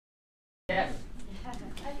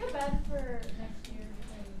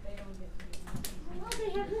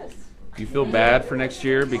you feel bad for next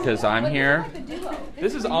year because I'm here?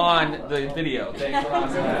 This is on the video. Thanks for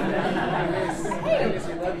watching that.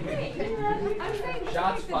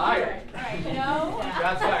 Shots fired.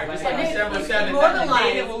 Shots fired. Just like December 7th, the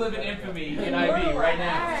day that will live in infamy in IB right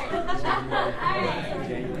now.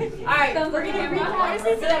 All right, we're going to recap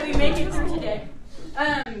so that we make it through today.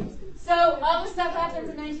 So all the stuff happens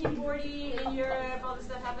in 1940 in Europe, all the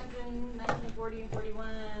stuff happens in 1940 and 41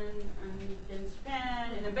 in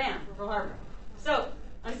Japan, and then bam, Pearl Harbor. So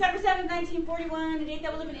on December 7th, 1941, the date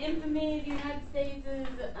that will live in infamy, the United States is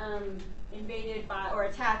invaded by or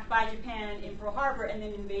attacked by Japan in Pearl Harbor and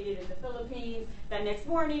then invaded in the Philippines. That next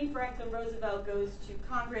morning, Franklin Roosevelt goes to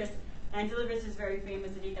Congress and delivers his very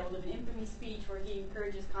famous "The Date That Will Live in Infamy" speech, where he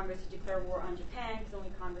encourages Congress to declare war on Japan because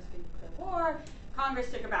only Congress can declare war.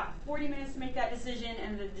 Congress took about 40 minutes to make that decision,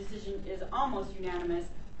 and the decision is almost unanimous: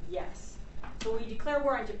 yes. So we declare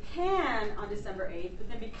war on Japan on December 8th, but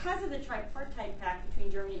then because of the tripartite pact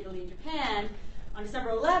between Germany, Italy, and Japan, on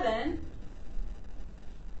December 11th,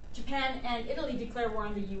 Japan and Italy declare war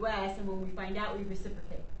on the U.S., and when we find out, we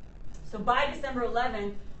reciprocate. So by December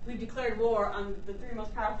 11th, we've declared war on the three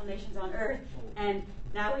most powerful nations on Earth, and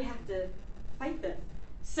now we have to fight them.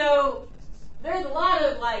 So there's a lot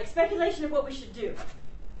of speculation of what we should do.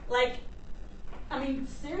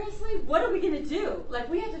 Seriously, what are we going to do?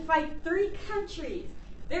 We have to fight 3 countries.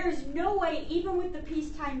 There is no way, even with the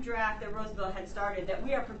peacetime draft that Roosevelt had started, that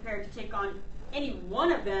we are prepared to take on any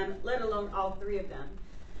one of them, let alone all 3 of them.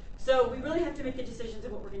 So we really have to make the decisions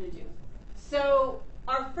of what we're going to do. So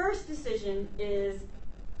our first decision is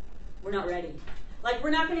we're not ready.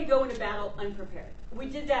 We're not going to go into battle unprepared. We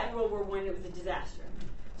did that in World War I, it was a disaster.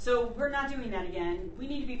 So we're not doing that again. We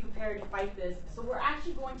need to be prepared to fight this. So we're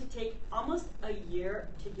actually going to take almost a year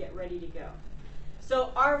to get ready to go.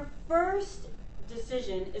 So our first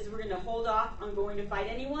decision is we're going to hold off on going to fight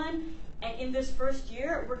anyone. And in this first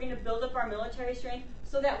year, we're going to build up our military strength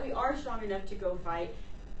so that we are strong enough to go fight.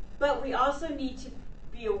 But we also need to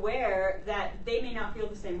be aware that they may not feel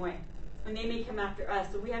the same way, and they may come after us.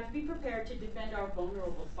 So we have to be prepared to defend our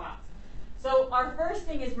vulnerable spots. So our first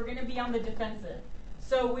thing is we're going to be on the defensive.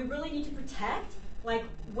 So we really need to protect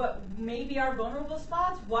what may be our vulnerable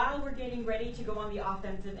spots while we're getting ready to go on the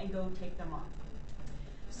offensive and go take them on.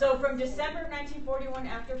 So from December of 1941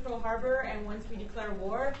 after Pearl Harbor and once we declare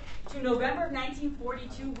war to November of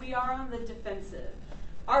 1942, we are on the defensive.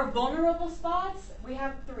 Our vulnerable spots, we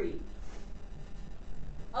have 3.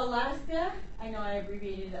 Alaska, I know I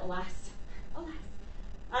abbreviated it Alaska,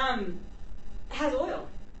 has oil.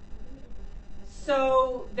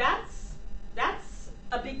 So that's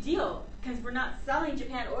a big deal because we're not selling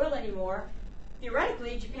Japan oil anymore.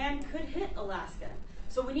 Theoretically, Japan could hit Alaska.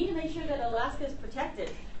 So we need to make sure that Alaska is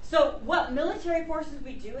protected. So what military forces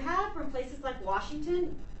we do have from places like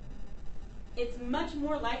Washington, it's much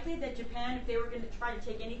more likely that Japan, if they were going to try to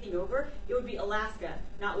take anything over, it would be Alaska,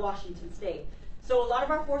 not Washington State. So a lot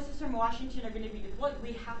of our forces from Washington are going to be deployed.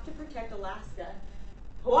 We have to protect Alaska.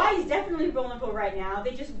 Hawaii is definitely vulnerable right now.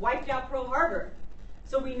 They just wiped out Pearl Harbor.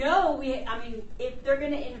 So we know, if they're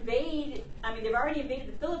going to invade, they've already invaded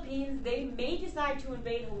the Philippines, they may decide to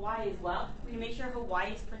invade Hawaii as well. We need to make sure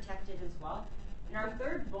Hawaii is protected as well. And our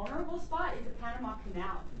third vulnerable spot is the Panama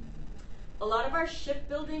Canal. A lot of our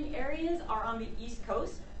shipbuilding areas are on the East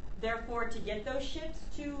Coast. Therefore, to get those ships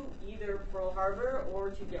to either Pearl Harbor or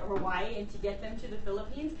to get Hawaii and to get them to the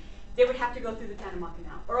Philippines, they would have to go through the Panama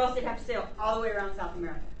Canal, or else they'd have to sail all the way around South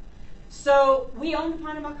America. So we own the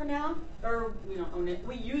Panama Canal, or we don't own it,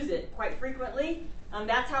 we use it quite frequently.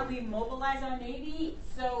 That's how we mobilize our Navy.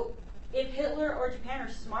 So if Hitler or Japan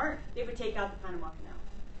are smart, they would take out the Panama Canal.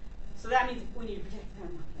 So that means we need to protect the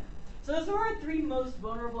Panama Canal. So those are our 3 most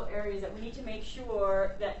vulnerable areas that we need to make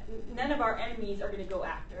sure that none of our enemies are going to go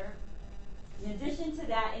after. In addition to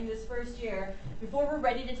that, in this first year, before we're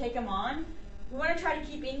ready to take them on, we want to try to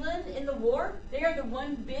keep England in the war. They are the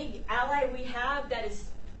one big ally we have that is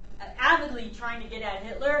avidly trying to get at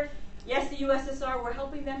Hitler. Yes, the USSR, we're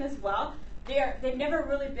helping them as well. They've never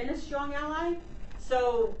really been a strong ally.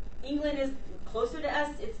 So England is closer to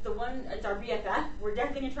us. It's our BFF. We're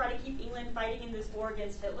definitely going to try to keep England fighting in this war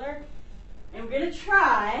against Hitler. And we're going to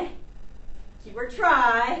try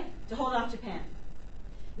to hold off Japan.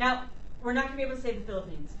 Now, we're not going to be able to save the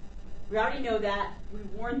Philippines. We already know that. We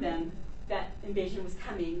warned them that invasion was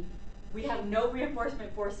coming. We have no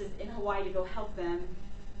reinforcement forces in Hawaii to go help them.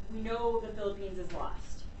 We know the Philippines is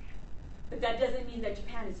lost. But that doesn't mean that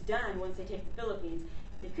Japan is done once they take the Philippines.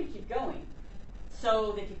 They could keep going.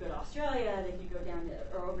 So they could go to Australia, they could go down to,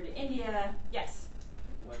 or over to India. Yes?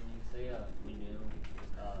 When you say we knew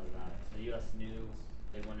that the U.S. knew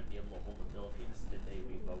they wouldn't be able to hold the Philippines, did they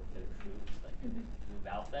revoke their troops?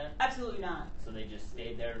 out then? Absolutely not. So they just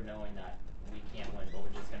stayed there knowing that we can't win, but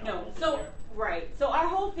we're just going to hold it there? Right. So our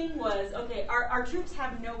whole thing was, okay, our troops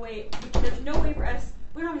have no way, there's no way for us,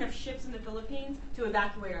 we don't have enough ships in the Philippines to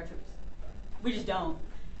evacuate our troops. We just don't.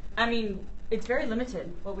 I mean, it's very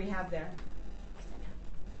limited what we have there.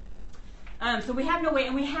 So we have no way,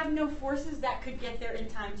 and we have no forces that could get there in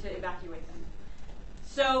time to evacuate them.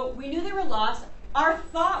 So we knew they were lost. Our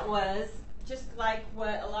thought was, just like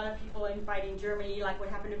what a lot of people in fighting Germany, like what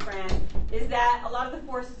happened to France, is that a lot of the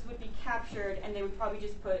forces would be captured and they would probably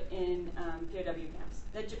just put in POW camps.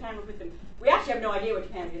 That Japan would put them. We actually have no idea what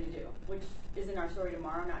Japan's going to do, which is in our story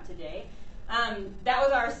tomorrow, not today. That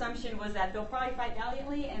was our assumption, was that they'll probably fight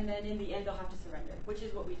valiantly, and then in the end they'll have to surrender, which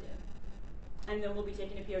is what we did. And then we'll be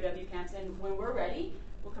taken to POW camps, and when we're ready,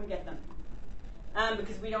 we'll come get them.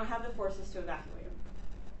 Because we don't have the forces to evacuate them.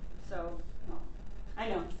 So, well, I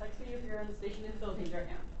know, it sucks for you if you're on the station in the Philippines right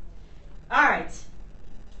now. All right.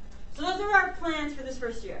 So those are our plans for this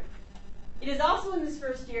first year. It is also in this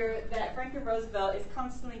first year that Franklin Roosevelt is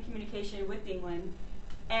constantly in communication with England,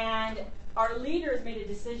 and our leaders made a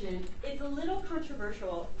decision. It's a little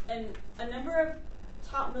controversial, and a number of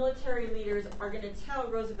top military leaders are going to tell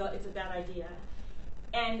Roosevelt it's a bad idea.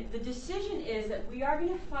 And the decision is that we are going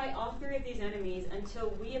to fight all three of these enemies until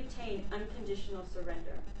we obtain unconditional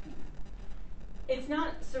surrender. It's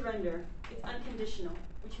not surrender, it's unconditional,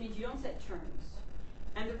 which means you don't set terms.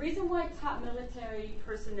 And the reason why top military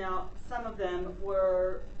personnel, some of them,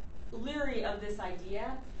 were leery of this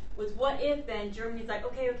idea was, what if then Germany's like,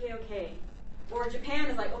 okay, or Japan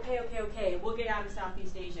is like, okay, we'll get out of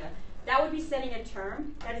Southeast Asia. That would be setting a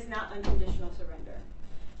term. That is not unconditional surrender.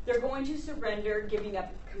 They're going to surrender, giving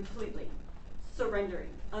up completely. Surrendering,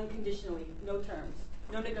 unconditionally, no terms,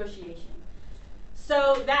 no negotiation.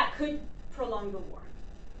 So that could prolong the war.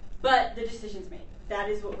 But the decision's made. That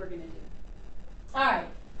is what we're going to do. All right,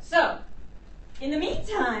 so in the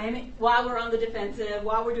meantime, while we're on the defensive,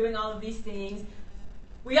 while we're doing all of these things,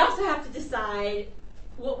 we also have to decide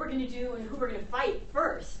what we're going to do and who we're going to fight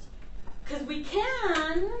first. Because we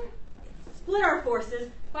can split our forces,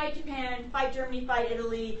 fight Japan, fight Germany, fight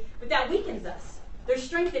Italy, but that weakens us. There's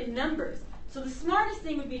strength in numbers. So the smartest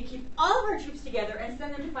thing would be to keep all of our troops together and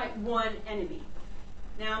send them to fight one enemy.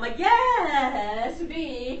 Now, my guess would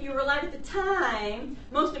be, if you were alive at the time,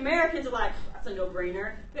 most Americans are like, that's a no-brainer.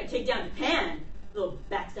 We're going to take down Japan, little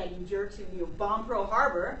backstabbing jerks who bomb Pearl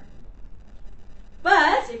Harbor.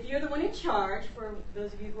 But if you're the one in charge, for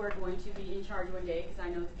those of you who are going to be in charge one day, because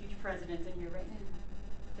I know the future president's in here right now,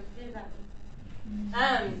 don't forget about me.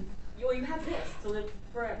 You have this to live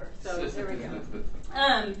forever. So there we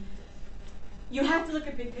go. You have to look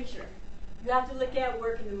at big picture. You have to look at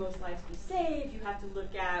where can the most lives be saved. You have to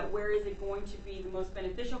look at where is it going to be the most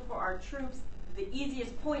beneficial for our troops, the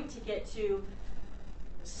easiest point to get to.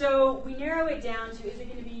 So we narrow it down to, is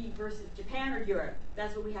it going to be versus Japan or Europe?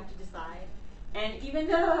 That's what we have to decide. And even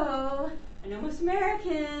though I know most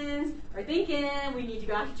Americans are thinking we need to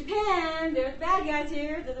go after Japan, they're the bad guys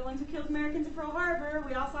here, they're the ones who killed Americans at Pearl Harbor,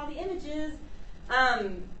 we all saw the images.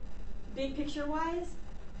 Big picture wise,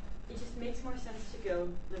 it just makes more sense to go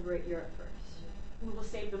liberate Europe first. We will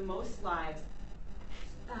save the most lives.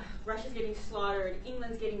 Russia's getting slaughtered,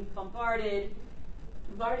 England's getting bombarded,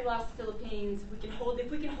 we've already lost the Philippines.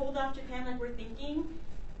 If we can hold off Japan like we're thinking,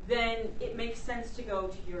 then it makes sense to go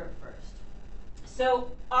to Europe first.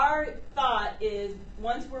 So our thought is,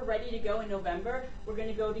 once we're ready to go in November, we're going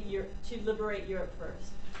to go to liberate Europe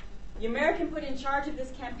first. The American put in charge of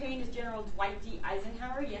this campaign is General Dwight D.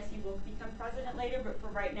 Eisenhower. Yes, he will become president later, but for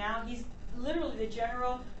right now, he's literally the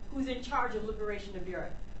general who's in charge of liberation of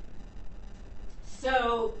Europe.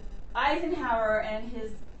 So Eisenhower and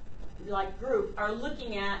his group are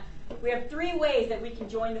looking at, we have three ways that we can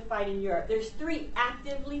join the fight in Europe. There's three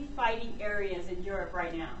actively fighting areas in Europe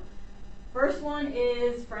right now. First one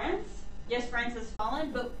is France. Yes, France has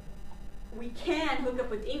fallen, but we can hook up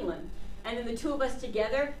with England. And then the two of us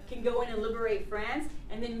together can go in and liberate France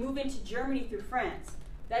and then move into Germany through France.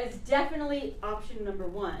 That is definitely option number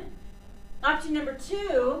one. Option number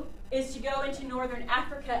two is to go into northern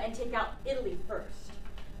Africa and take out Italy first.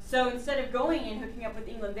 So instead of going and hooking up with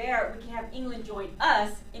England there, we can have England join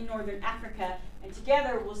us in northern Africa, and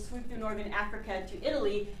together we'll sweep through northern Africa to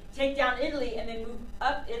Italy, take down Italy, and then move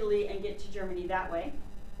up Italy and get to Germany that way.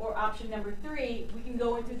 Or option number three, we can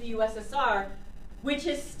go into the USSR, which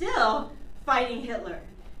is still fighting Hitler.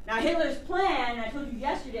 Now Hitler's plan, I told you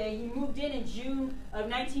yesterday, he moved in June of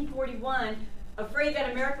 1941, afraid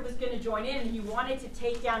that America was going to join in, and he wanted to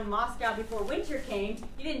take down Moscow before winter came.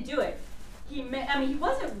 He didn't do it. He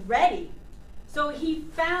wasn't ready. So he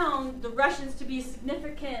found the Russians to be a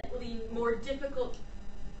significantly more difficult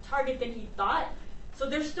target than he thought. So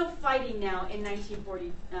they're still fighting now in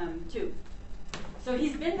 1942. So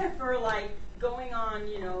he's been there for like going on,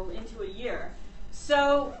 into a year.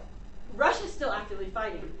 So Russia's still actively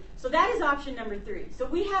fighting. So that is option number 3. So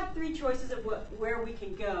we have 3 choices of where we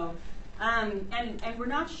can go, and we're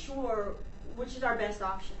not sure which is our best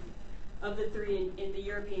option of the 3 in the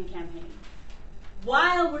European campaign.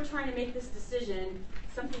 While we're trying to make this decision,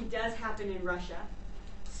 something does happen in Russia.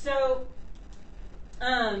 So,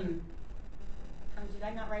 did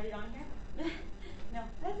I not write it on here? No.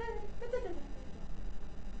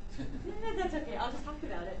 That's okay. I'll just talk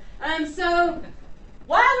about it. So,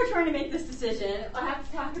 while we're trying to make this decision, I have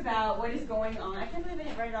to talk about what is going on. I can't believe I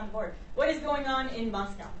didn't write it on the board. What is going on in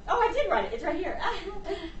Moscow? Oh, I did write it. It's right here.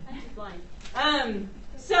 I'm just blind.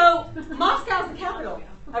 So, Moscow is the capital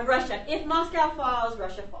of Russia. If Moscow falls,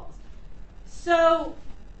 Russia falls. So,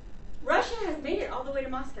 Russia has made it all the way to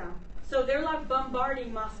Moscow. So they're like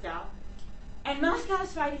bombarding Moscow. And Moscow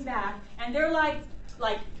is fighting back. And they're like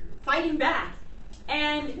fighting back.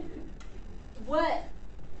 And what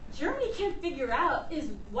Germany can't figure out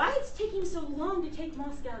is why it's taking so long to take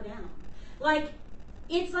Moscow down.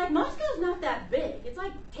 It's like Moscow's not that big. It's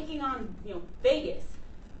like taking on, Vegas.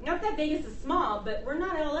 Not that Vegas is small, but we're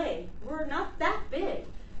not LA. We're not that big.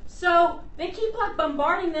 So they keep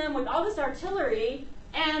bombarding them with all this artillery,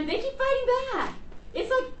 and they keep fighting back. It's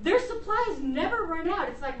like their supplies never run out.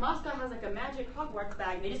 It's like Moscow has a magic Hogwarts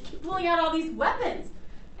bag, and they just keep pulling out all these weapons.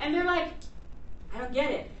 And they're like, I don't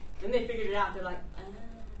get it. Then they figured it out. They're like,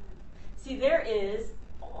 See, there is,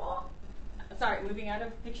 moving out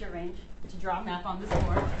of picture range to draw a map on this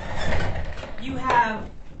board. You have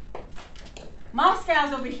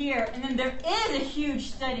Moscow's over here, and then there is a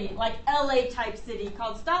huge city, like LA-type city,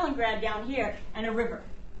 called Stalingrad down here, and a river.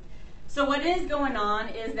 So what is going on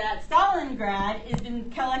is that Stalingrad has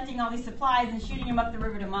been collecting all these supplies and shooting them up the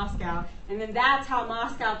river to Moscow, and then that's how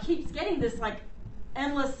Moscow keeps getting this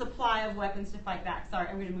endless supply of weapons to fight back. Sorry,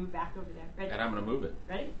 I'm going to move back over there. Ready? And I'm going to move it.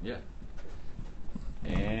 Ready? Yeah.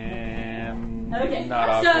 And okay. Not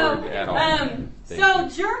awkward at all. So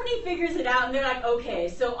Germany figures it out, and they're like, okay,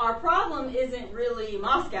 so our problem isn't really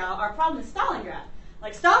Moscow. Our problem is Stalingrad.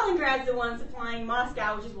 Stalingrad's the one supplying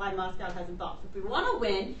Moscow, which is why Moscow hasn't fought. So if we want to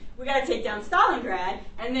win, we got to take down Stalingrad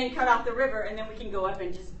and then cut off the river, and then we can go up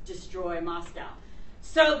and just destroy Moscow.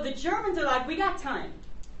 So the Germans are like, we got time,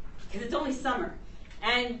 because it's only summer.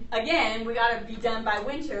 And again, we got to be done by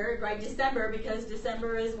winter, by December, because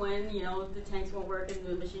December is when, the tanks won't work and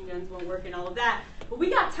the machine guns won't work and all of that. But we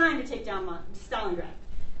got time to take down Stalingrad.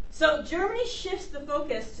 So Germany shifts the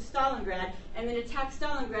focus to Stalingrad and then attacks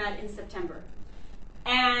Stalingrad in September.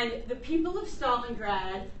 And the people of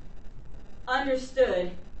Stalingrad understood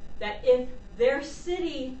that if their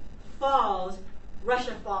city falls,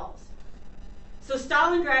 Russia falls. So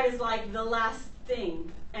Stalingrad is like the last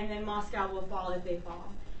thing, and then Moscow will fall if they fall.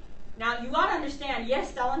 Now, you ought to understand,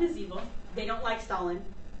 yes, Stalin is evil. They don't like Stalin.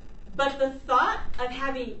 But the thought of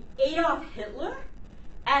having Adolf Hitler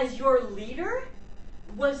as your leader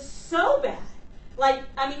was so bad.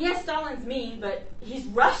 Yes, Stalin's mean, but he's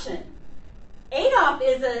Russian. Adolf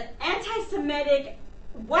is an anti-Semitic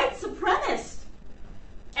white supremacist.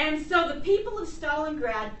 And so the people of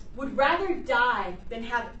Stalingrad would rather die than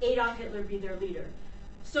have Adolf Hitler be their leader.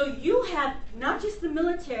 So you had not just the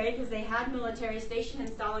military, because they had military stationed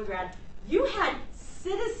in Stalingrad, you had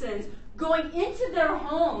citizens going into their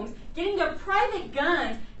homes, getting their private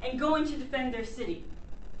guns, and going to defend their city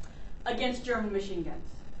against German machine guns.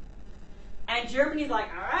 And Germany's like,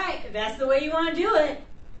 all right, if that's the way you want to do it.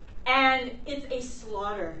 And it's a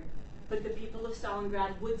slaughter. But the people of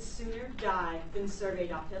Stalingrad would sooner die than serve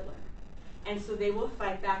Adolf Hitler. And so they will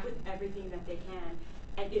fight back with everything that they can.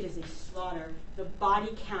 And it is a slaughter. The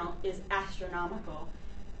body count is astronomical.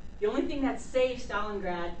 The only thing that saves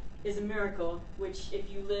Stalingrad is a miracle, which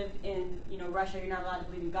if you live in Russia, you're not allowed to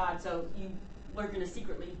believe in God, so we're going to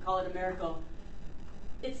secretly call it a miracle.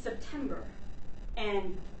 It's September,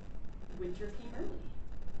 and winter came early.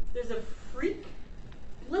 There's a freak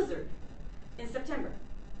blizzard in September.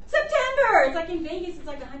 September! It's like in Vegas, it's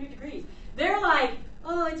like 100 degrees. They're like,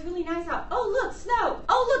 oh, it's really nice out. Oh, look, snow.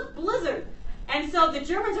 Oh, look, blizzard. And so the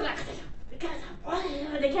Germans are like,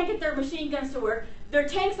 they can't get their machine guns to work. Their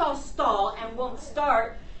tanks all stall and won't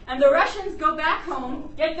start. And the Russians go back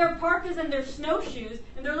home, get their parkas and their snowshoes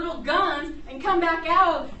and their little guns, and come back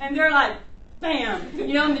out, and they're like, bam.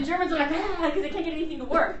 And the Germans are like, because they can't get anything to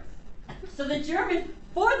work. So the Germans,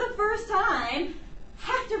 for the first time,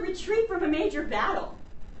 have to retreat from a major battle.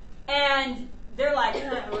 And they're like,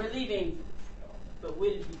 we're leaving, but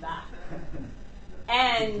we'll be back.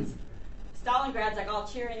 And Stalingrad's like all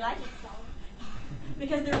cheering, like,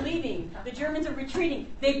 because they're leaving. The Germans are retreating.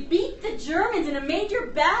 They beat the Germans in a major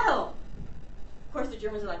battle. Of course, the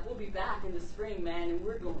Germans are like, we'll be back in the spring, man, and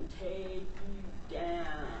we're going to take you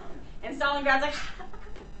down. And Stalingrad's like,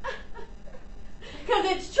 because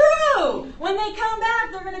it's true. When they come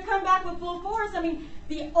back, they're going to come back with full force. I mean,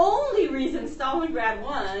 the only reason Stalingrad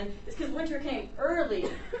won is because winter came early.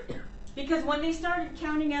 Because when they started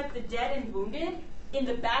counting up the dead and wounded in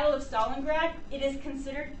the Battle of Stalingrad, it is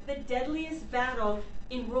considered the deadliest battle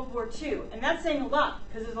in World War II. And that's saying a lot,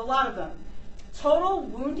 because there's a lot of them. Total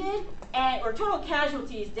wounded, or total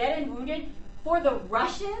casualties, dead and wounded, for the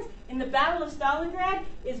Russians in the Battle of Stalingrad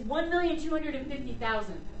is 1,250,000.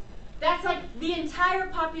 That's like the entire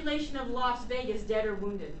population of Las Vegas dead or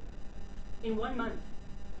wounded in 1 month.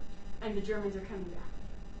 And the Germans are coming back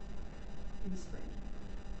in the spring.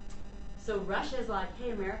 So Russia's like,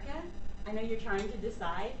 hey, America, I know you're trying to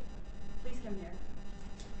decide. Please come here.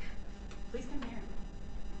 Please come here.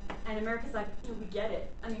 And America's like, we get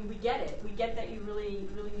it. I mean, we get it. We get that you really,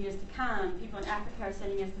 really need us to come. People in Africa are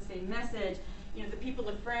sending us the same message. You know, the people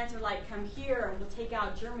of France are like, come here and we'll take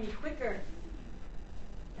out Germany quicker.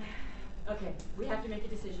 Okay, we have to make a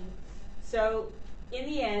decision. So, in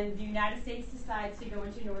the end, the United States decides to go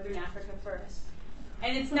into Northern Africa first.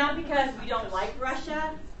 And it's not because we don't like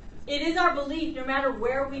Russia. It is our belief, no matter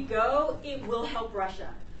where we go, it will help Russia.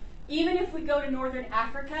 Even if we go to Northern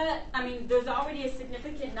Africa, I mean, there's already a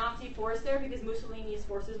significant Nazi force there because Mussolini's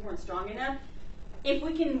forces weren't strong enough. If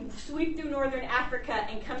we can sweep through Northern Africa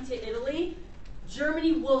and come to Italy,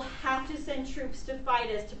 Germany will have to send troops to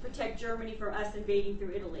fight us to protect Germany from us invading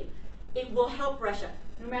through Italy. It will help Russia.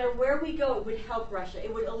 No matter where we go, it would help Russia.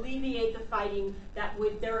 It would alleviate the fighting that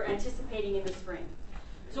they're anticipating in the spring.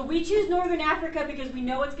 So we choose Northern Africa because we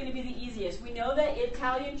know it's going to be the easiest. We know that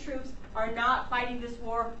Italian troops are not fighting this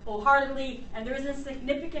war wholeheartedly, and there is a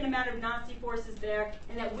significant amount of Nazi forces there,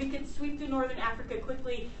 and that we could sweep through Northern Africa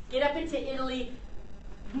quickly, get up into Italy,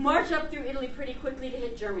 march up through Italy pretty quickly to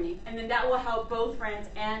hit Germany, and then that will help both France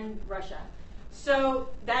and Russia. So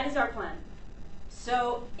that is our plan.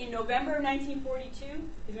 So in November of 1942,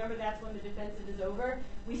 remember that's when the defensive is over,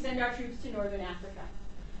 we send our troops to Northern Africa.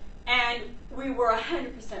 And we were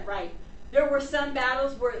 100% right. There were some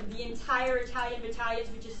battles where the entire Italian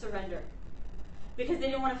battalions would just surrender because they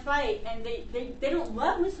didn't want to fight, and they don't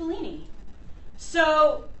love Mussolini.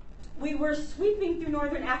 So we were sweeping through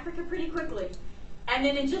Northern Africa pretty quickly. And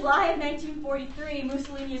then in July of 1943,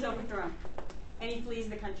 Mussolini is overthrown, and he flees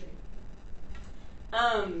the country.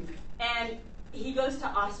 And he goes to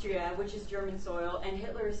Austria, which is German soil, and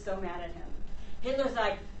Hitler is so mad at him. Hitler's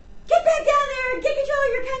like, get back down there and get control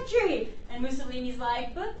of your country. And Mussolini's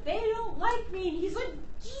like, but they don't like me. And he's like,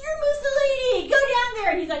 you're Mussolini, go down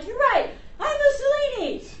there. And he's like, you're right, I'm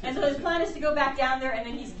Mussolini. And so his plan is to go back down there, and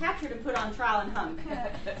then he's captured and put on trial and hung.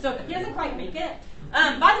 So he doesn't quite make it.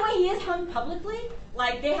 By the way, he is hung publicly.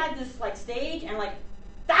 Like, they had this like stage, and like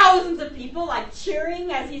thousands of people like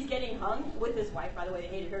cheering as he's getting hung, with his wife, by the way. They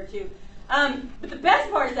hated her too. But the best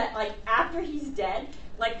part is that like after he's dead,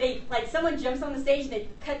 like someone jumps on the stage and they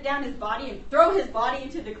cut down his body and throw his body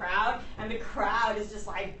into the crowd, and the crowd is just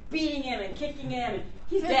like beating him and kicking him, and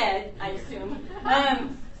he's dead, I assume.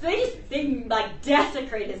 So they like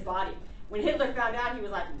desecrate his body. When Hitler found out, he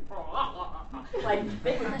was like, like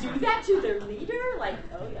they would do that to their leader? Like,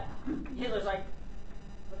 oh yeah. Hitler's like,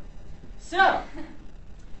 so.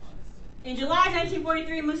 In July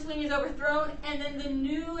 1943, Mussolini is overthrown, and then the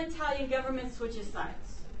new Italian government switches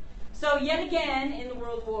sides. So yet again, in the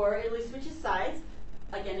World War, Italy switches sides,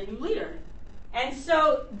 again a new leader. And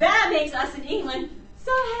so that makes us in England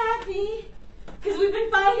so happy, because we've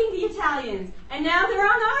been fighting the Italians, and now they're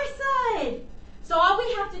on our side. So all we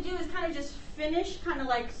have to do is kind of just finish kind of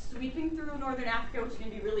like sweeping through Northern Africa, which is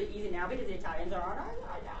going to be really easy now because the Italians are on our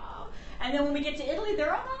side now. And then when we get to Italy,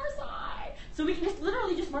 they're on our side. So we can just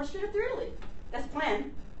literally just march straight up through Italy. That's the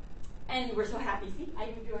plan. And we're so happy. See, I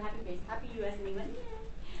even do a happy face. Happy U.S. and England.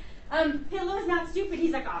 Yeah. Hitler's not stupid.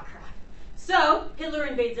 He's like, oh, crap. So Hitler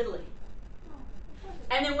invades Italy.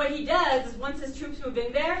 And then what he does is once his troops move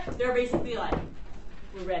in there, they're basically like,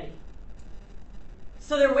 we're ready.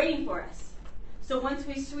 So they're waiting for us. So once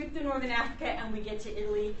we sweep through Northern Africa and we get to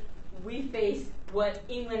Italy, we face what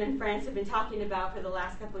England and France have been talking about for the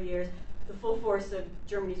last couple of years, the full force of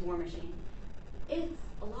Germany's war machine. It's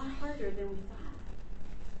a lot harder than we thought.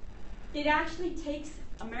 It actually takes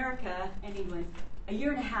America and England a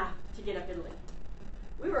year and a half to get up Italy.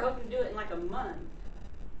 We were hoping to do it in like a month.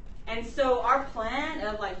 And so our plan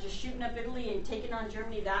of like just shooting up Italy and taking on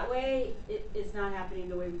Germany that way, it's not happening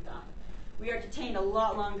the way we thought. We are detained a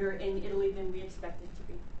lot longer in Italy than we expected to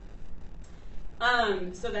be.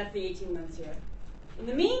 So that's the 18 months here. In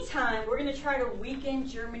the meantime, we're going to try to weaken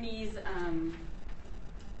Germany's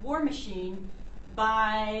war machine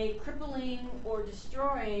by crippling or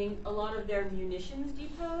destroying a lot of their munitions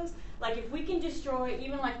depots. Like if we can destroy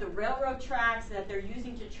even like the railroad tracks that they're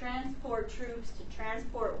using to transport troops, to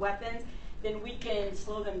transport weapons, then we can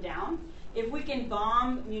slow them down. If we can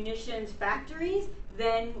bomb munitions factories,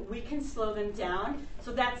 then we can slow them down.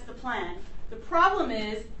 So that's the plan. The problem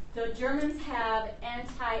is the Germans have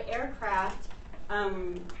anti-aircraft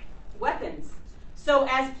weapons. So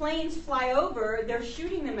as planes fly over, they're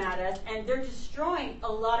shooting them at us and they're destroying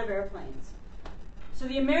a lot of airplanes. So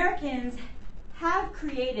the Americans have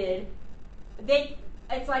created,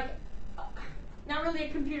 it's like not really a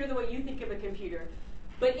computer the way you think of a computer,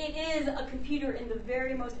 but it is a computer in the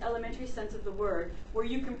very most elementary sense of the word, where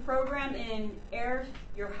you can program in air,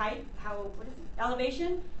 your height,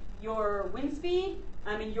 elevation, your wind speed,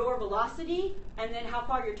 your velocity, and then how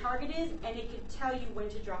far your target is, and it can tell you when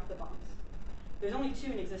to drop the bombs. There's only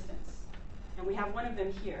 2 in existence, and we have one of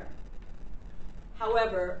them here.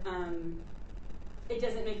 However, it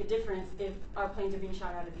doesn't make a difference if our planes are being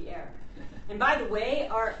shot out of the air. And by the way,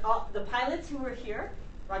 the pilots who were here,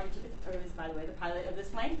 Roger Tibbetts, is by the way the pilot of this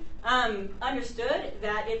plane, understood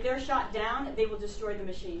that if they're shot down, they will destroy the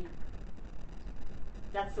machine.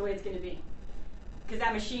 That's the way it's going to be. Because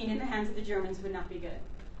that machine in the hands of the Germans would not be good.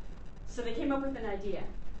 So they came up with an idea.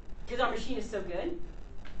 Because our machine is so good,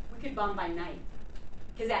 we could bomb by night.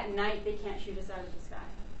 Because at night, they can't shoot us out of the sky.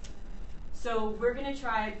 So we're going to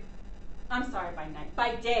try, by night,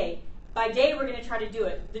 by day. By day, we're going to try to do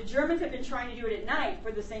it. The Germans have been trying to do it at night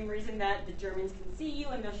for the same reason that the Germans can see you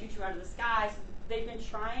and they'll shoot you out of the sky. So they've been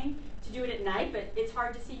trying to do it at night, but it's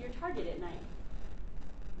hard to see your target at night.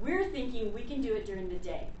 We're thinking we can do it during the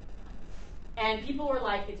day. And people were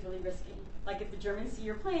like, it's really risky. Like if the Germans see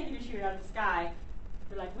your plane, they're going to shoot it out of the sky.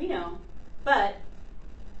 They're like, we know, but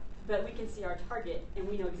we can see our target, and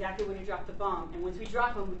we know exactly when to drop the bomb. And once we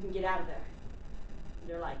drop them, we can get out of there.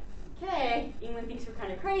 They're like, okay, England thinks we're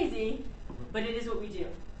kind of crazy, but it is what we do.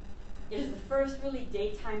 It is the first really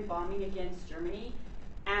daytime bombing against Germany,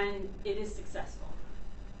 and it is successful.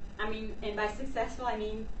 And by successful, I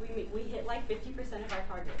mean we hit like 50% of our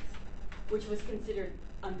targets, which was considered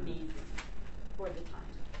amazing for the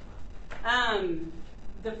time.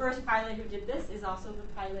 The first pilot who did this is also the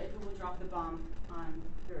pilot who will drop the bomb on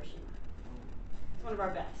Hiroshima. It's one of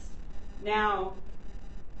our best. Now,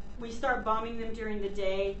 we start bombing them during the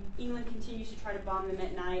day. England continues to try to bomb them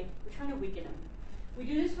at night. We're trying to weaken them. We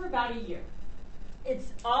do this for about a year.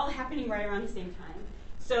 It's all happening right around the same time.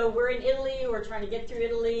 So we're in Italy, we're trying to get through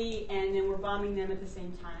Italy, and then we're bombing them at the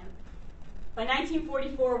same time. By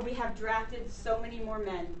 1944, we have drafted so many more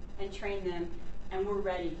men and trained them, and we're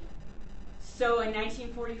ready. So in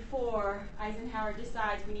 1944, Eisenhower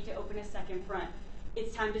decides we need to open a second front.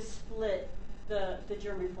 It's time to split the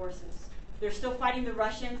German forces. They're still fighting the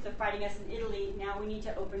Russians, they're fighting us in Italy. Now we need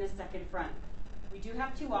to open a second front. We do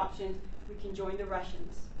have 2 options. We can join the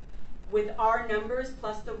Russians. With our numbers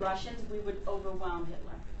plus the Russians, we would overwhelm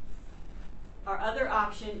Hitler. Our other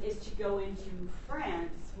option is to go into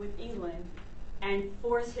France with England and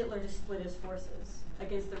force Hitler to split his forces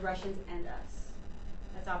against the Russians and us.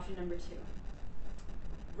 That's option number 2.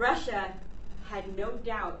 Russia had no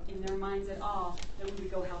doubt in their minds at all that we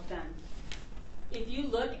would go help them. If you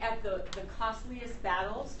look at the costliest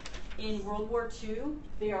battles in World War II,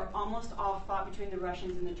 they are almost all fought between the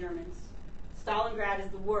Russians and the Germans. Stalingrad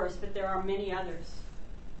is the worst, but there are many others.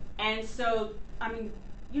 And so,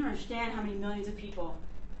 you don't understand how many millions of people,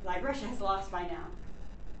 like Russia has lost by now.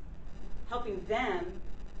 Helping them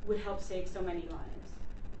would help save so many lives.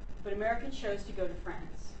 But America chose to go to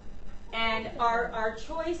France. And our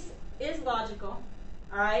choice is logical.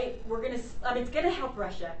 All right, it's going to help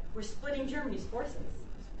Russia. We're splitting Germany's forces.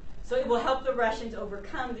 So it will help the Russians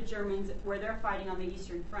overcome the Germans where they're fighting on the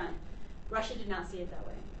Eastern Front. Russia did not see it that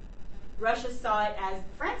way. Russia saw it as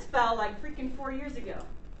France fell like freaking 4 years ago.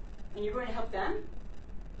 And you're going to help them?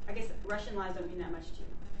 I guess Russian lives don't mean that much to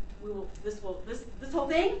you. This whole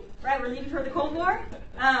thing, right? We're leaving toward the Cold War.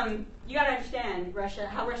 You got to understand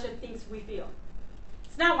how Russia thinks we feel.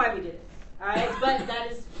 It's not why we did it, all right? But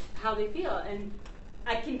that is how they feel, and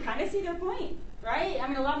I can kind of see their point, right?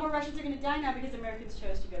 A lot more Russians are going to die now because Americans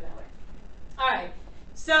chose to go that way. All right.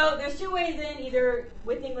 So there's 2 ways in, either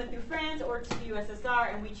with England through France or to the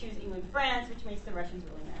USSR, and we choose England-France, which makes the Russians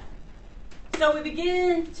really mad. So we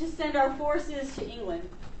begin to send our forces to England.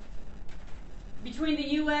 Between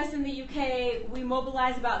the US and the UK, we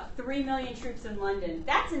mobilize about 3 million troops in London.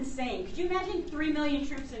 That's insane. Could you imagine 3 million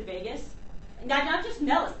troops in Vegas? Not just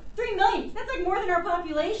Nellis. 3 million. That's like more than our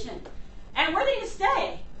population. And where are they going to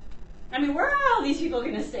stay? I mean, where are all these people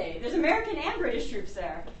going to stay? There's American and British troops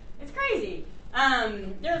there. It's crazy.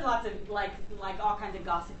 There's lots of, like all kinds of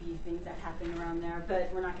gossipy things that happen around there, but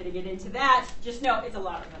we're not going to get into that. Just know it's a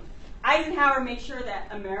lot of them. Eisenhower made sure that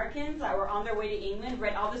Americans that were on their way to England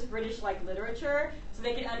read all this British literature so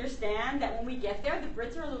they could understand that when we get there, the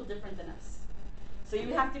Brits are a little different than us. So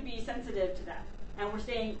you have to be sensitive to that. And we're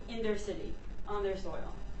staying in their city, on their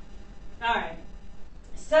soil. All right.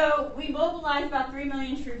 So we mobilized about 3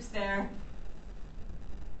 million troops there.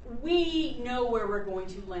 We know where we're going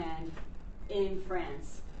to land in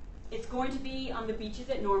France. It's going to be on the beaches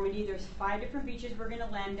at Normandy. There's 5 different beaches we're going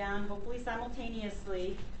to land down, hopefully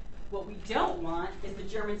simultaneously. What we don't want is the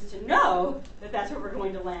Germans to know that that's where we're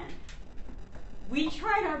going to land. We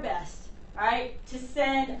tried our best, all right, to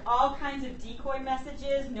send all kinds of decoy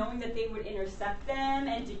messages, knowing that they would intercept them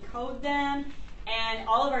and decode them. And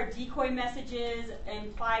all of our decoy messages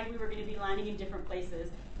implied we were going to be landing in different places,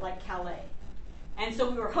 like Calais. And so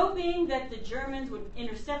we were hoping that the Germans would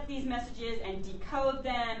intercept these messages and decode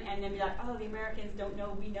them, and then be like, oh, the Americans don't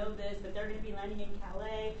know we know this, but they're going to be landing in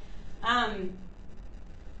Calais.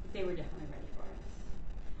 They were definitely ready for us.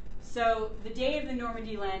 So the day of the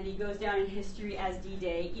Normandy landing goes down in history as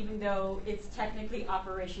D-Day, even though it's technically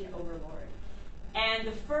Operation Overlord. And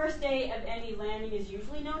the first day of any landing is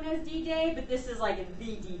usually known as D-Day, but this is like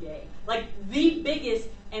the D-Day. Like the biggest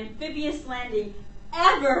amphibious landing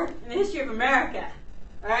ever in the history of America.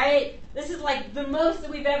 All right? This is like the most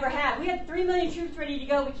that we've ever had. We had 3 million troops ready to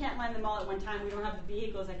go. We can't land them all at one time. We don't have the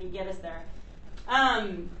vehicles that can get us there.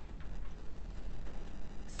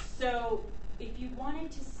 So if you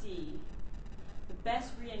wanted to see the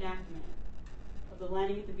best reenactment of the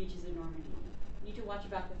landing at the beaches of Normandy, you need to watch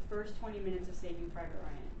about the first 20 minutes of Saving Private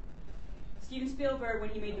Ryan. Steven Spielberg,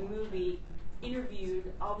 when he made the movie,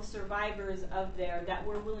 interviewed all the survivors of there that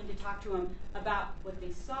were willing to talk to him about what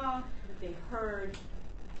they saw, what they heard,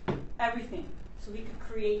 everything. So he could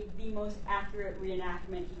create the most accurate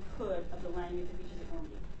reenactment he could of the landing at the beaches of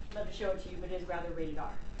Normandy. I'd love to show it to you, but it is rather rated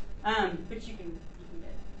R. But you can get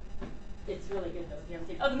it. It's really good, though, if you haven't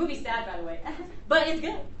seen it. Oh, the movie's sad, by the way. But it's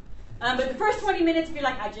good. But the first 20 minutes, if you're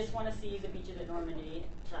like, I just want to see the beaches at Normandy,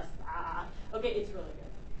 okay, it's really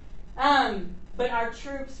good. But our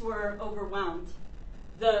troops were overwhelmed.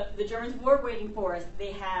 The Germans were waiting for us.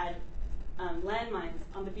 They had landmines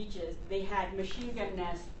on the beaches. They had machine gun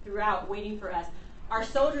nests throughout waiting for us. Our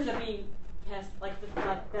soldiers are being pissed,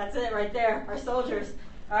 that's it right there, our soldiers.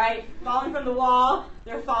 All right, falling from the wall,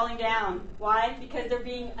 they're falling down. Why? Because they're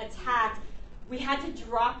being attacked. We had to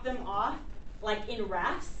drop them off, like in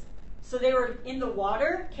rafts. So they were in the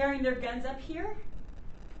water, carrying their guns up here,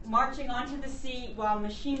 marching onto the sea while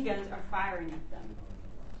machine guns are firing at them.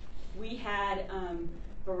 We had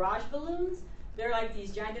barrage balloons. They're like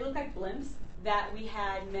these giant, they look like blimps that we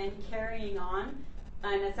had men carrying on.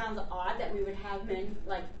 And it sounds odd that we would have men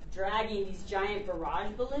like dragging these giant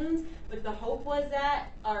barrage balloons, but the hope was that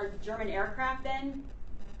our German aircraft then,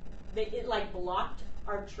 it like blocked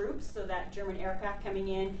our troops so that German aircraft coming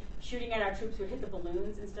in, shooting at our troops would hit the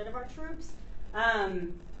balloons instead of our troops.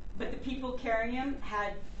 But the people carrying them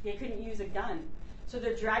they couldn't use a gun. So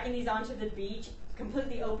they're dragging these onto the beach,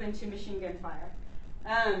 completely open to machine gun fire.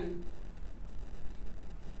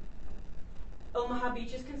 Omaha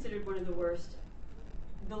Beach is considered one of the worst.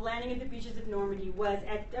 The landing at the beaches of Normandy was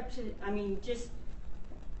just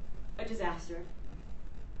a disaster.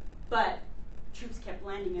 But troops kept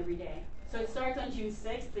landing every day. So it starts on June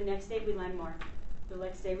 6th. The next day we land more. The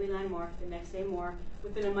next day we land more. The next day more.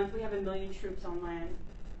 Within a month we have 1 million troops on land.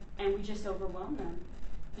 And we just overwhelm them.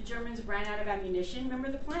 The Germans ran out of ammunition.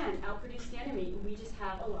 Remember the plan, outproduce the enemy. We just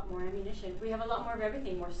have a lot more ammunition. We have a lot more of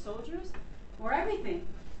everything. More soldiers, more everything.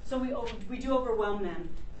 So we do overwhelm them.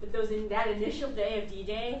 But that initial day of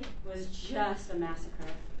D-Day was just a massacre.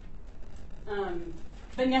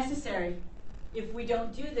 But necessary. If we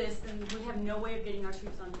don't do this, then we have no way of getting our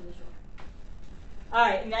troops onto the shore. All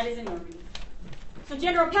right, and that is in Normandy. So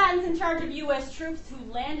General Patton's in charge of U.S. troops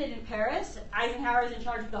who landed in Paris. Eisenhower is in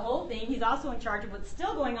charge of the whole thing. He's also in charge of what's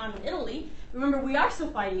still going on in Italy. Remember, we are still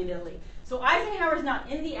fighting in Italy. So Eisenhower's not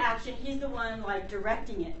in the action. He's the one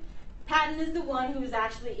directing it. Patton is the one who is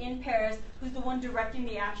actually in Paris, who's the one directing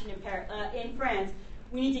the action in France.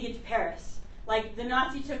 We need to get to Paris. Like, the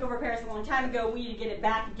Nazis took over Paris a long time ago. We need to get it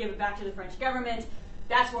back and give it back to the French government.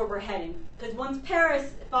 That's where we're heading. Because once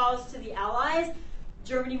Paris falls to the Allies,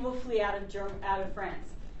 Germany will flee out of France.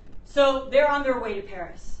 So they're on their way to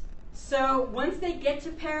Paris. So once they get to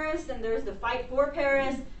Paris, and there's the fight for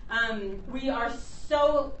Paris, we are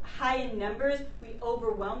so high in numbers, we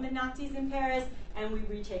overwhelm the Nazis in Paris, and we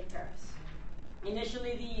retake Paris.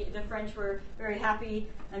 Initially, the French were very happy,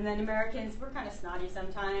 and then Americans were kind of snotty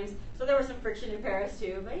sometimes. So there was some friction in Paris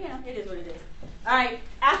too, but it is what it is. All right,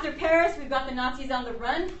 after Paris, we've got the Nazis on the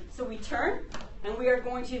run, so we turn, and we are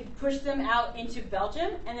going to push them out into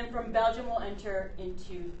Belgium, and then from Belgium we'll enter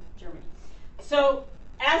into Germany. So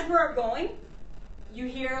as we're going, you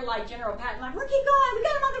hear like General Patton like, "We'll keep going, we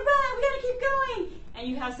got him on the run, we gotta keep going." And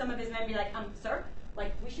you have some of his men be like, "Sir,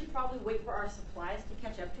 like, we should probably wait for our supplies to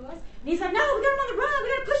catch up to us." And he's like, "No, we got him on the run. We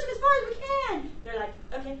got to push him as far as we can." They're like,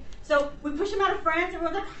 "Okay." So we push him out of France.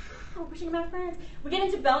 Everyone's like, "We're pushing him out of France." We get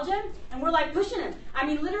into Belgium, and we're like pushing him. I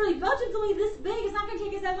mean, literally, Belgium's only this big. It's not going to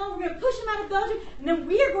take us that long. We're going to push him out of Belgium, and then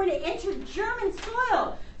we are going to enter German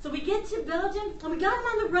soil. So we get to Belgium, and we got him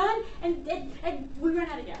on the run, and we run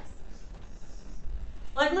out of gas.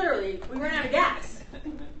 Like, literally, we ran out of gas.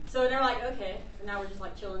 So they're like, "Okay." And now we're just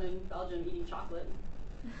like chilling in Belgium eating chocolate.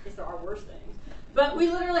 I guess there are worse things. But we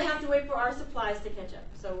literally have to wait for our supplies to catch up.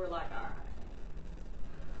 So we're like, all right,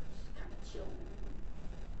 just kind of chilling.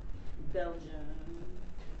 Belgium.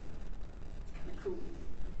 It's kind of cool.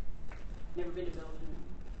 Never been to Belgium.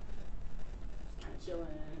 Just kind of chilling.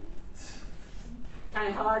 Kind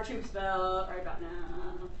of how our troops felt right about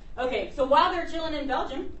now. Okay, so while they're chilling in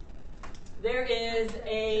Belgium, there is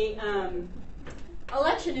a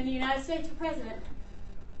election in the United States for president.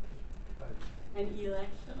 An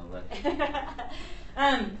election.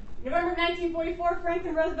 November 1944,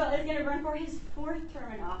 Franklin Roosevelt is going to run for his 4th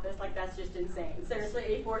term in office. Like, that's just insane. Seriously,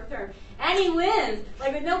 a 4th term. And he wins,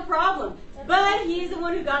 like, with no problem. But he's the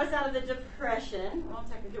one who got us out of the Depression. Well,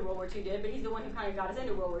 technically World War II did, but he's the one who kind of got us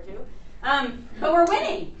into World War II. But we're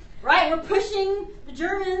winning, right? We're pushing the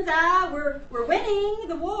Germans out. We're winning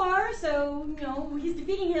the war. So, he's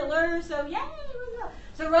defeating Hitler. So, yay, Roosevelt.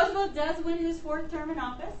 So Roosevelt does win his 4th term in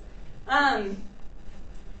office.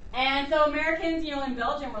 And so Americans, in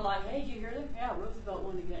Belgium were like, "Hey, did you hear that? Yeah, Roosevelt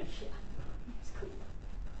won again." Yeah, it's cool.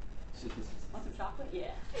 Want some chocolate?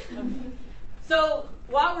 Yeah. Okay. So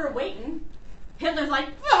while we're waiting, Hitler's like,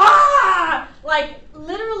 "Ah!" Like,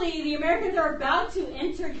 literally, the Americans are about to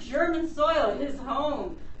enter German soil, his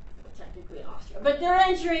home. Well, technically Austria. But they're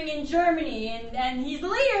entering in Germany, and he's the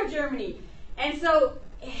leader of Germany. And so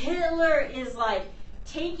Hitler is like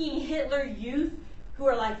taking Hitler youth who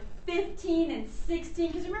are like 15 and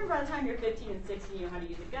 16, because remember, by the time you're 15 and 16, you know how to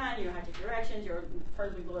use a gun, you know how to take directions, you're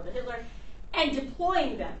perfectly below the Hitler, and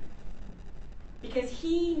deploying them, because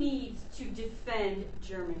he needs to defend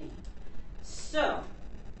Germany. So,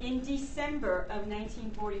 in December of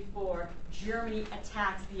 1944, Germany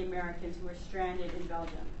attacks the Americans who are stranded in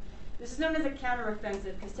Belgium. This is known as a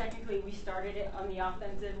counteroffensive, because technically we started it on the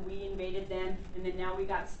offensive, we invaded them, and then now we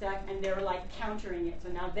got stuck, and they were like countering it, so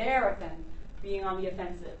now they're being on the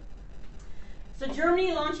offensive. So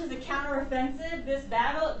Germany launches a counteroffensive. This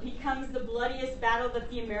battle becomes the bloodiest battle that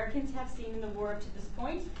the Americans have seen in the war up to this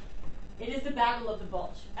point. It is the Battle of the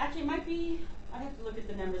Bulge. Actually, it might be, I'd have to look at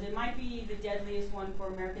the numbers, it might be the deadliest one for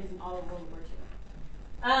Americans in all of World War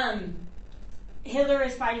II. Hitler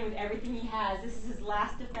is fighting with everything he has. This is his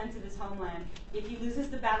last defense of his homeland. If he loses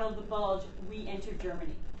the Battle of the Bulge, we enter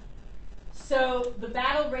Germany. So the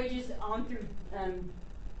battle rages on through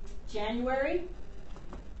January.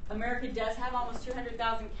 America does have almost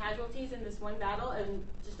 200,000 casualties in this one battle in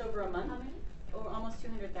just over a month. How many? Or almost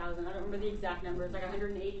 200,000. I don't remember the exact number. It's like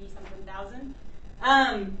 180-something thousand.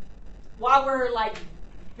 While we're like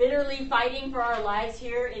bitterly fighting for our lives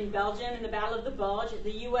here in Belgium in the Battle of the Bulge,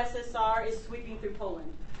 the USSR is sweeping through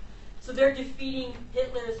Poland. So they're defeating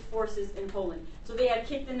Hitler's forces in Poland. So they have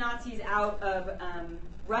kicked the Nazis out of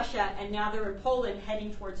Russia, and now they're in Poland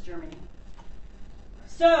heading towards Germany.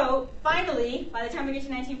 So, finally, by the time we get to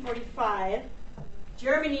 1945,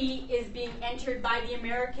 Germany is being entered by the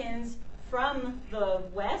Americans from the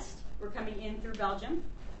west. We're coming in through Belgium.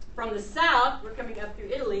 From the south, we're coming up through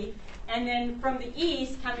Italy. And then from the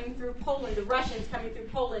east, coming through Poland, the Russians coming through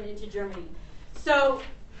Poland into Germany. So,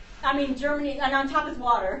 I mean, Germany, and on top is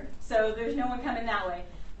water, so there's no one coming that way.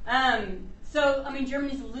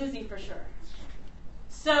 Germany's losing for sure.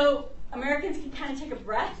 So, Americans can kind of take a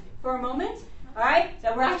breath for a moment. All right,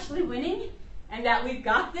 that we're actually winning, and that we've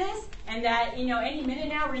got this, and that, any minute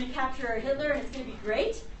now we're going to capture Hitler, and it's going to be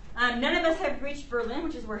great. None of us have reached Berlin,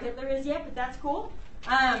 which is where Hitler is yet, but that's cool.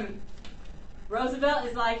 Roosevelt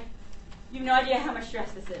is like, you have no idea how much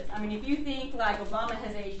stress this is. I mean, if you think, like, Obama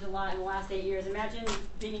has aged a lot in the last 8 years, imagine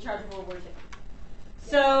being in charge of World War II.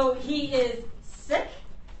 So he is sick.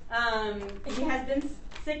 He has been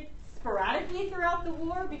sick sporadically throughout the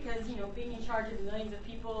war because, being in charge of millions of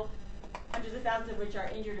people, hundreds of thousands of which are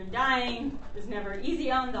injured and dying, is never easy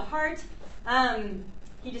on the heart.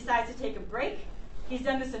 He decides to take a break. He's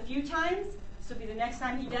done this a few times. So the next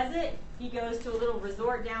time he does it, he goes to a little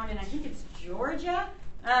resort down in, I think it's Georgia,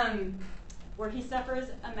 where he suffers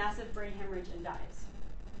a massive brain hemorrhage and dies.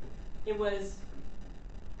 It was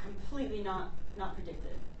completely not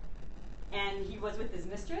predicted. And he was with his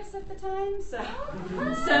mistress at the time, so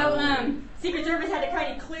Secret Service had to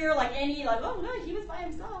kind of clear oh no, he was by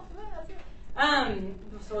himself.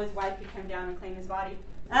 So his wife could come down and claim his body.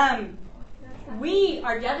 We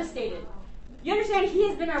are devastated. You understand, he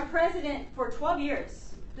has been our president for 12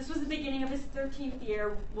 years. This was the beginning of his 13th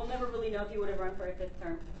year. We'll never really know if he would have run for a 5th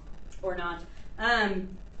term or not.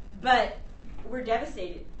 But we're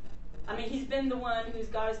devastated. I mean, he's been the one who's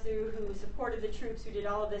got us through, who supported the troops, who did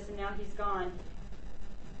all of this, and now he's gone.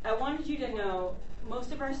 I wanted you to know,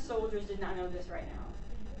 most of our soldiers did not know this right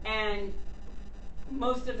now. And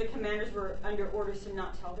most of the commanders were under orders to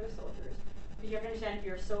not tell their soldiers. Because you have to understand, if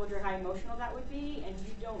you're a soldier, how emotional that would be, and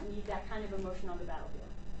you don't need that kind of emotion on the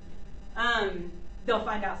battlefield. They'll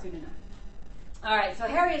find out soon enough. All right, so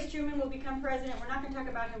Harry S. Truman will become president. We're not going to talk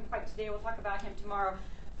about him quite today. We'll talk about him tomorrow.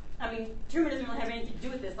 I mean, Truman doesn't really have anything to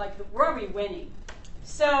do with this. Like, we're already winning.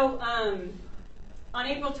 So, on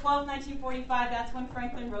April 12, 1945, that's when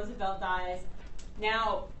Franklin Roosevelt dies.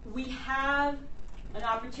 Now, we have an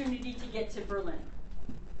opportunity to get to Berlin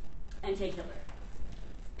and take Hitler.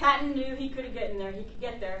 Patton knew he couldn't get in there. He could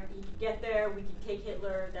get there. He could get there. We could take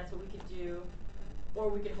Hitler. That's what we could do. Or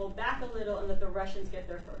we could hold back a little and let the Russians get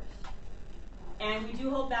there first. And we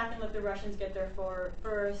do hold back and let the Russians get there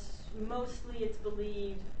first. Mostly, it's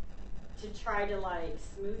believed to try to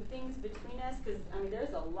smooth things between us, because I mean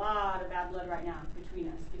there's a lot of bad blood right now between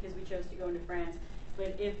us because we chose to go into France.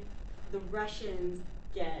 But if the Russians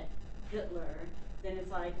get Hitler, then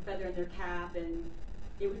it's like a feather in their cap, and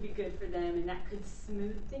it would be good for them, and that could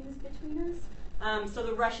smooth things between us. So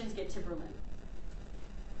the Russians get to Berlin.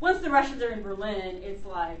 Once the Russians are in Berlin, it's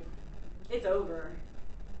like it's over.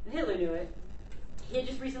 And Hitler knew it. He had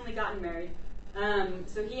just recently gotten married,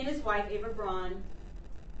 so he and his wife Eva Braun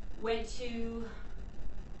went to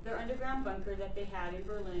their underground bunker that they had in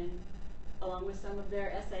Berlin, along with some of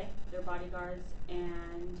their SA, their bodyguards,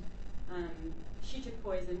 and she took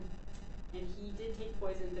poison, and he did take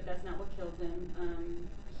poison, but that's not what killed him.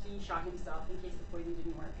 He shot himself in case the poison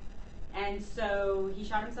didn't work. And so he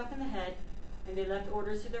shot himself in the head, and they left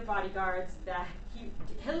orders to their bodyguards that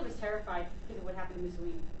Hitler was terrified because of what happened to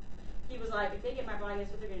Mussolini. He was like, if they get my body,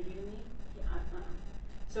 that's what they're going to do to me?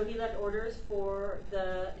 So he left orders for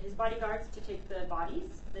his bodyguards to take the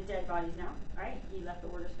dead bodies now, right? He left the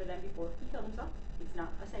orders for them before he killed himself. It's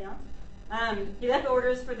not a seance. He left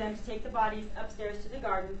orders for them to take the bodies upstairs to the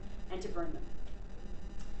garden and to burn them.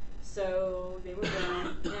 So they were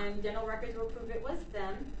burned, and dental records will prove it was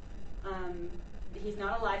them. He's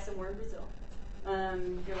not alive somewhere in Brazil.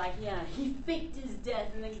 You're like, yeah, he faked his death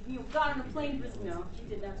and then got on a plane to Brazil. No, he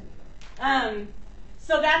did not.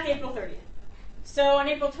 So that's April 30th. So on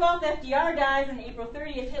April 12th, FDR dies, and April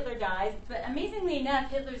 30th, Hitler dies. But amazingly enough,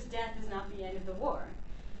 Hitler's death is not the end of the war,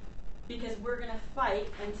 because we're going to fight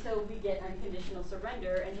until we get unconditional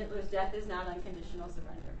surrender, and Hitler's death is not unconditional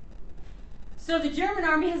surrender. So the German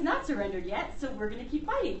army has not surrendered yet, so we're going to keep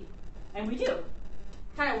fighting. And we do.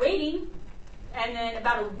 Kind of waiting, and then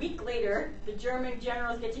about a week later, the German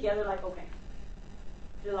generals get together like, okay.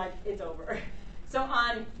 They're like, it's over. So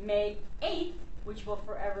on May 8th, which will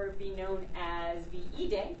forever be known as VE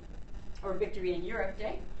Day, or Victory in Europe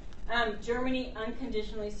Day, Germany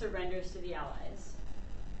unconditionally surrenders to the Allies.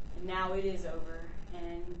 And now it is over,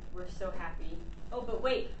 and we're so happy. Oh, but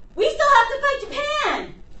wait, we still have to fight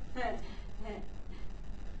Japan!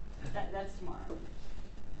 That's tomorrow.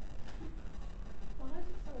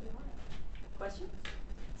 Questions?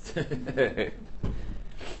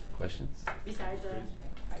 Questions? Besides, all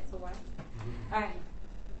right, so why? All right.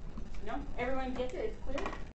 No? Everyone gets it? It's clear?